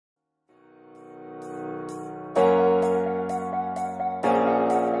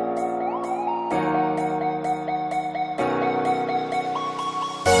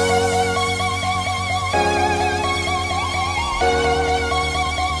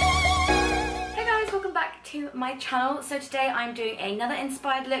to my channel. So today I'm doing another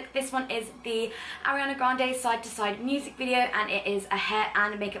inspired look. This one is the Ariana Grande side to side music video, and it is a hair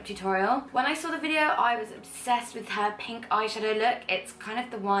and makeup tutorial. When I saw the video, I was obsessed with her pink eyeshadow look. It's kind of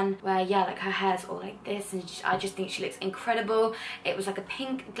the one where, yeah, like her hair's all like this, and I just think she looks incredible. It was like a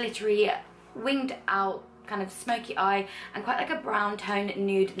pink glittery winged out kind of smoky eye and quite like a brown tone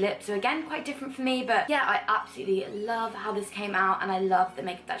nude lip, so again quite different for me. But yeah, I absolutely love how this came out, and I love the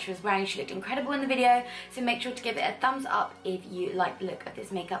makeup that she was wearing. She looked incredible in the video, so make sure to give it a thumbs up if you like the look of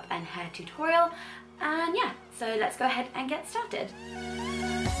this makeup and hair tutorial. And yeah, so let's go ahead and get started.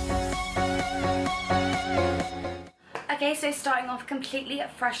 Okay, so starting off completely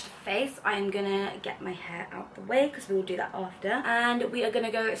fresh face, I'm gonna get my hair out the way because we will do that after, and we are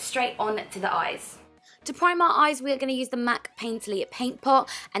gonna go straight on to the eyes. To prime our eyes, we're going to use the MAC Painterly Paint Pot,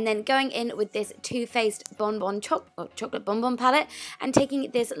 and then going in with this Too Faced Chocolate Bonbon palette, and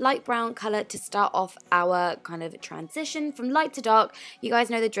taking this light brown colour to start off our kind of transition from light to dark. You guys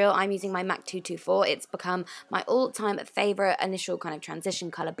know the drill. I'm using my MAC 224. It's become my all-time favourite initial kind of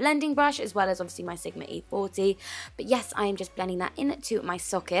transition colour blending brush, as well as obviously my Sigma E40. But yes, I am just blending that into my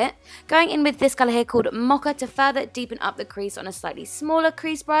socket. Going in with this colour here called Mocha to further deepen up the crease on a slightly smaller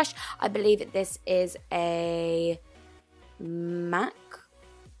crease brush. I believe that this is a MAC,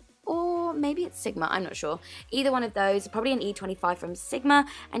 or maybe it's Sigma, I'm not sure. Either one of those, probably an E25 from Sigma,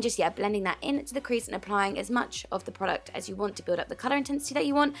 and just, yeah, blending that into the crease and applying as much of the product as you want to build up the colour intensity that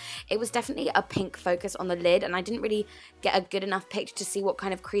you want. It was definitely a pink focus on the lid, and I didn't really get a good enough picture to see what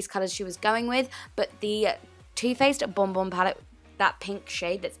kind of crease colours she was going with, but the Too Faced Bonbon palette, that pink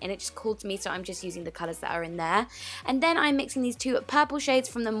shade that's in it, just called to me, so I'm just using the colours that are in there. And then I'm mixing these two purple shades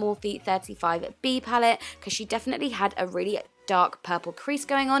from the Morphe 35B palette, because she definitely had a really dark purple crease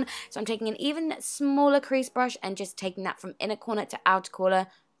going on. So I'm taking an even smaller crease brush and just taking that from inner corner to outer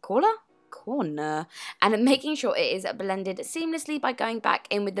corner, and making sure it is blended seamlessly by going back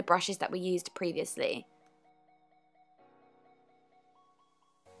in with the brushes that we used previously.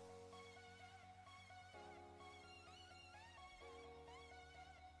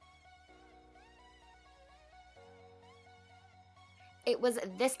 It was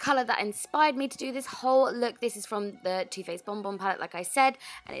this colour that inspired me to do this whole look. This is from the Too Faced Bonbon palette, like I said,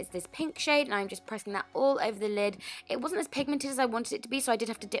 and it's this pink shade, and I'm just pressing that all over the lid. It wasn't as pigmented as I wanted it to be, so I did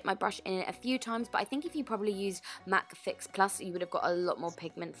have to dip my brush in it a few times, but I think if you probably used MAC Fix Plus, you would have got a lot more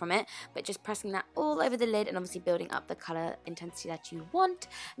pigment from it. But just pressing that all over the lid and obviously building up the colour intensity that you want.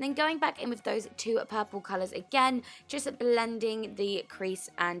 And then going back in with those two purple colours again, just blending the crease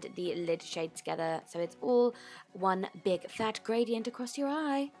and the lid shade together, so it's all one big fat gradient across your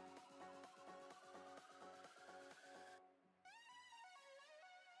eye.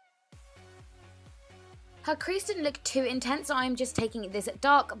 Her crease didn't look too intense, so I'm just taking this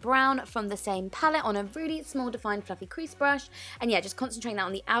dark brown from the same palette on a really small defined fluffy crease brush, and yeah, just concentrating that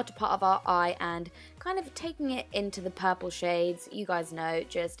on the outer part of our eye and kind of taking it into the purple shades. You guys know,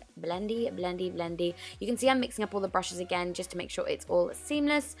 just blendy, blendy, blendy. You can see I'm mixing up all the brushes again just to make sure it's all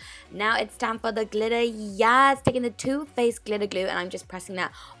seamless. Now it's time for the glitter. Yes, taking the Too Faced glitter glue, and I'm just pressing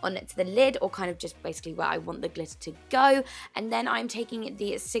that onto the lid, or kind of just basically where I want the glitter to go. And then I'm taking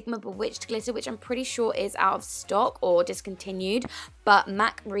the Sigma Bewitched glitter, which I'm pretty sure is out of stock or discontinued, but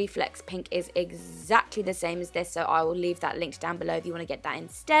MAC Reflex Pink is exactly the same as this, so I will leave that linked down below if you want to get that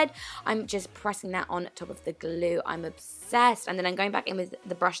instead. I'm just pressing that on top of the glue. I'm obsessed. And then I'm going back in with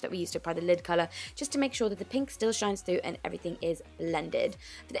the brush that we used to apply the lid colour, just to make sure that the pink still shines through and everything is blended.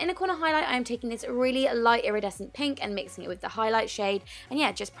 For the inner corner highlight, I am taking this really light iridescent pink and mixing it with the highlight shade, and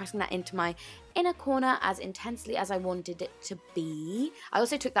yeah, just pressing that into my inner corner as intensely as I wanted it to be. I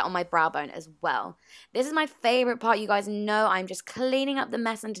also took that on my brow bone as well. This is my favourite part. You guys know I'm just cleaning up the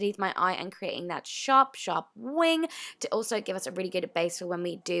mess underneath my eye and creating that sharp wing to also give us a really good base for when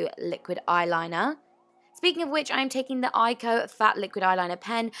we do liquid eyeliner. Speaking of which, I am taking the Ico Fat Liquid Eyeliner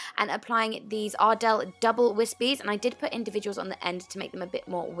Pen and applying these Ardell Double Wispies, and I did put individuals on the end to make them a bit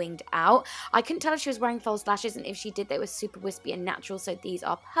more winged out. I couldn't tell if she was wearing false lashes, and if she did, they were super wispy and natural, so these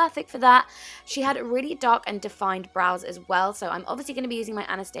are perfect for that. She had really dark and defined brows as well, so I'm obviously going to be using my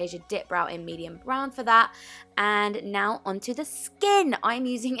Anastasia Dip Brow in medium brown for that. And now onto the skin. I'm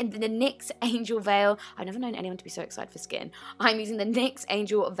using the NYX Angel Veil. I've never known anyone to be so excited for skin. I'm using the NYX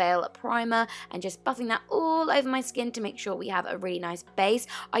Angel Veil Primer and just buffing that all over my skin to make sure we have a really nice base.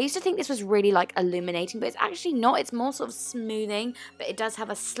 I used to think this was really like illuminating, but it's actually not. It's more sort of smoothing, but it does have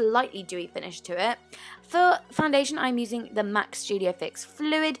a slightly dewy finish to it. For foundation, I'm using the MAC Studio Fix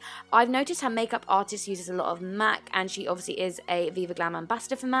Fluid. I've noticed her makeup artist uses a lot of MAC, and she obviously is a Viva Glam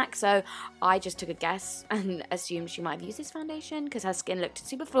ambassador for MAC, so I just took a guess and assumed she might have used this foundation because her skin looked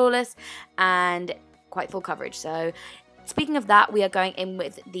super flawless, and quite full coverage. So speaking of that, we are going in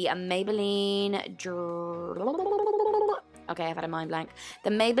with the Maybelline... Okay, I've had a mind blank. The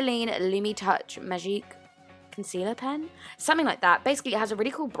Maybelline Lumi Touch Magique concealer pen, something like that. Basically, it has a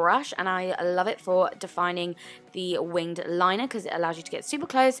really cool brush, and I love it for defining the winged liner because it allows you to get super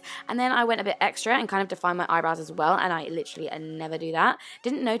close. And then I went a bit extra and kind of defined my eyebrows as well, and I literally never do that.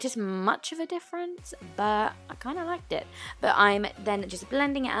 Didn't notice much of a difference, but I kind of liked it. But I'm then just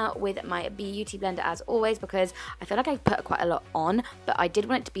blending it out with my beauty blender as always, because I feel like I put quite a lot on, but I did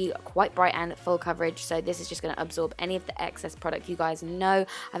want it to be quite bright and full coverage, so this is just going to absorb any of the excess product. You guys know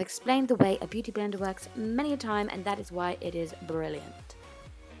I've explained the way a beauty blender works many a time, and that is why it is brilliant.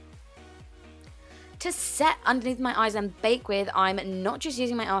 To set underneath my eyes and bake with, I'm not just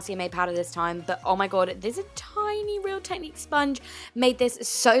using my RCMA powder this time, but oh my god, there's a tiny Real Technique sponge. Made this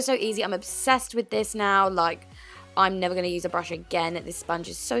so easy. I'm obsessed with this now. Like, I'm never going to use a brush again. This sponge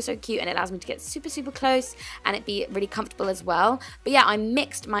is so cute, and it allows me to get super close and it be really comfortable as well. But yeah, I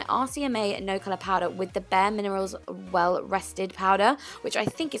mixed my RCMA No Color powder with the Bare Minerals Well Rested powder, which I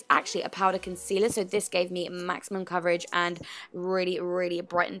think is actually a powder concealer. So this gave me maximum coverage and really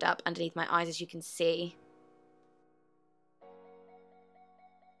brightened up underneath my eyes, as you can see.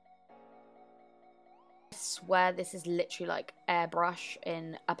 I swear this is literally like airbrush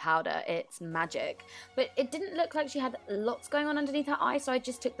in a powder. It's magic. But it didn't look like she had lots going on underneath her eye, so I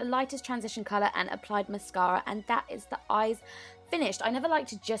just took the lightest transition color and applied mascara, and that is the eyes finished. I never like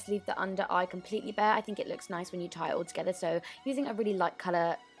to just leave the under eye completely bare. I think it looks nice when you tie it all together, so using a really light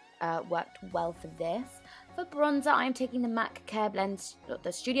color worked well for this. For bronzer, I am taking the MAC Care Blend,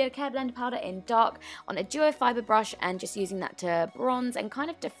 the Studio Care Blend powder in dark on a duo fiber brush, and just using that to bronze and kind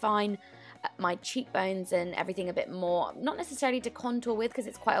of define my cheekbones and everything a bit more. Not necessarily to contour with, because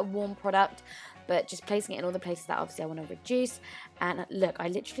it's quite a warm product, but just placing it in all the places that obviously I want to reduce. And look, I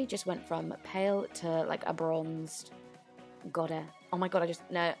literally just went from pale to like a bronzed goddess. Oh my god,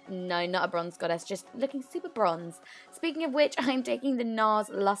 no, not a bronze goddess, just looking super bronze. Speaking of which, I'm taking the NARS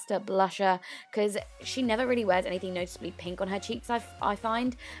Luster Blusher, because she never really wears anything noticeably pink on her cheeks, I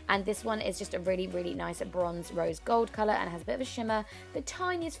find. And this one is just a really nice bronze rose gold colour, and has a bit of a shimmer, the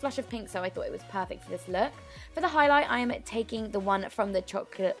tiniest flush of pink, so I thought it was perfect for this look. For the highlight, I am taking the one from the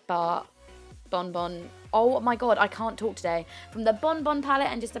Chocolate Bar Bonbon. Oh my god, I can't talk today. From the Bonbon palette,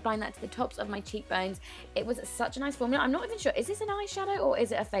 and just applying that to the tops of my cheekbones. It was such a nice formula. I'm not even sure, is this an eyeshadow or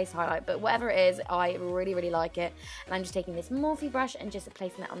is it a face highlight? But whatever it is, I really like it. And I'm just taking this Morphe brush and just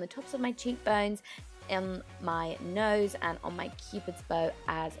placing that on the tops of my cheekbones, on my nose, and on my Cupid's bow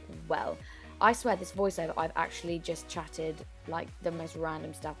as well. I swear, this voiceover, I've actually just chatted like the most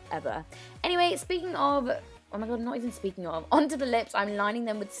random stuff ever. Anyway, speaking of... oh my god, not even speaking of. Onto the lips, I'm lining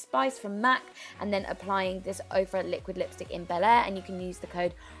them with Spice from MAC, and then applying this OFRA liquid lipstick in Bel Air, and you can use the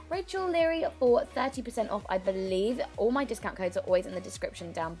code Rachel Leary for 30% off, I believe. All my discount codes are always in the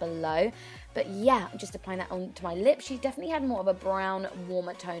description down below. But yeah, I'm just applying that onto my lips. She definitely had more of a brown,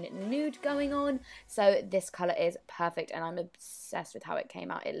 warmer tone nude going on, so this colour is perfect, and I'm obsessed with how it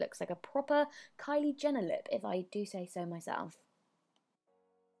came out. It looks like a proper Kylie Jenner lip, if I do say so myself.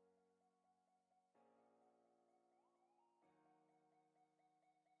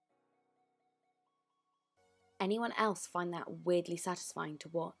 Anyone else find that weirdly satisfying to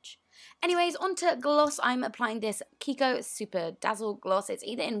watch? Anyways, onto gloss. I'm applying this Kiko Super Dazzle gloss. It's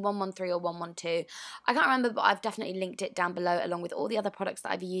either in 113 or 112. I can't remember, but I've definitely linked it down below along with all the other products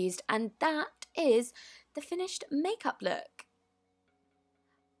that I've used. And that is the finished makeup look.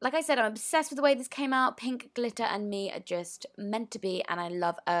 Like I said, I'm obsessed with the way this came out. Pink, glitter, and me are just meant to be, and I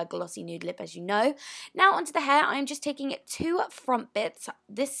love a glossy nude lip, as you know. Now onto the hair. I'm just taking 2 front bits.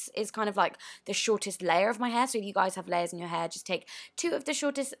 This is kind of like the shortest layer of my hair, so if you guys have layers in your hair, just take 2 of the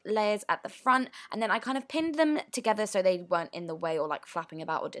shortest layers at the front, and then I kind of pinned them together so they weren't in the way or like flapping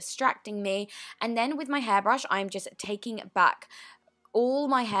about or distracting me. And then with my hairbrush, I'm just taking back all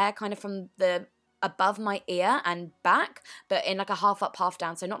my hair kind of from the above my ear and back, but in like a half up, half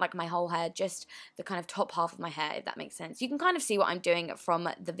down, so not like my whole hair, just the kind of top half of my hair, if that makes sense. You can kind of see what I'm doing from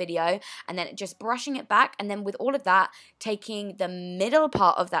the video, and then just brushing it back, and then with all of that, taking the middle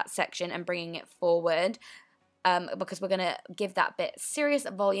part of that section and bringing it forward, because we're going to give that bit serious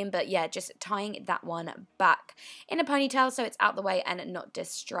volume, but yeah, just tying that one back in a ponytail so it's out the way and not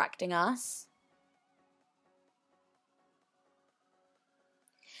distracting us.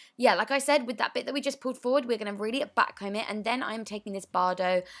 Yeah, like I said, with that bit that we just pulled forward, we're going to really backcomb it, and then I'm taking this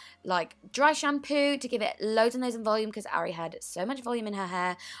Bardo, like, dry shampoo to give it loads and loads of volume, because Ari had so much volume in her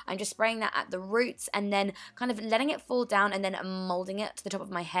hair. I'm just spraying that at the roots, and then kind of letting it fall down, and then molding it to the top of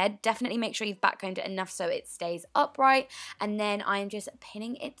my head. Definitely make sure you've backcombed it enough so it stays upright, and then I'm just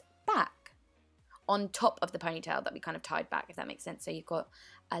pinning it back on top of the ponytail that we kind of tied back, if that makes sense. So you've got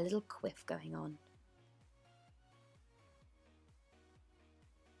a little quiff going on.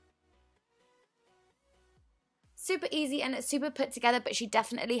 Super easy and super put together, but she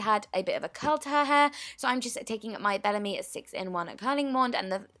definitely had a bit of a curl to her hair. So I'm just taking my Bellamy 6-in-1 curling wand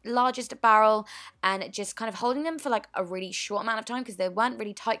and the largest barrel and just kind of holding them for like a really short amount of time because they weren't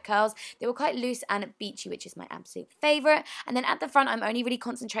really tight curls. They were quite loose and beachy, which is my absolute favorite. And then at the front, I'm only really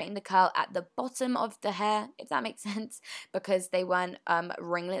concentrating the curl at the bottom of the hair, if that makes sense, because they weren't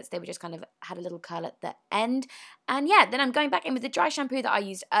ringlets. They were just kind of had a little curl at the end. And yeah, then I'm going back in with the dry shampoo that I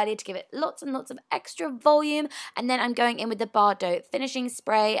used earlier to give it lots and lots of extra volume. And then I'm going in with the Bardot finishing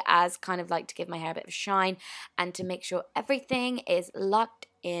spray as kind of like to give my hair a bit of a shine and to make sure everything is locked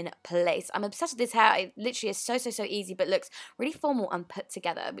in place. I'm obsessed with this hair. It literally is so easy, but looks really formal and put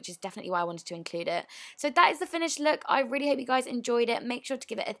together, which is definitely why I wanted to include it. So that is the finished look. I really hope you guys enjoyed it. Make sure to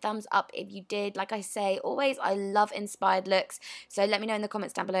give it a thumbs up if you did. Like I say, always, I love inspired looks. So let me know in the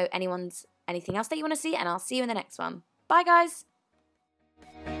comments down below anything else that you want to see, and I'll see you in the next one. Bye, guys.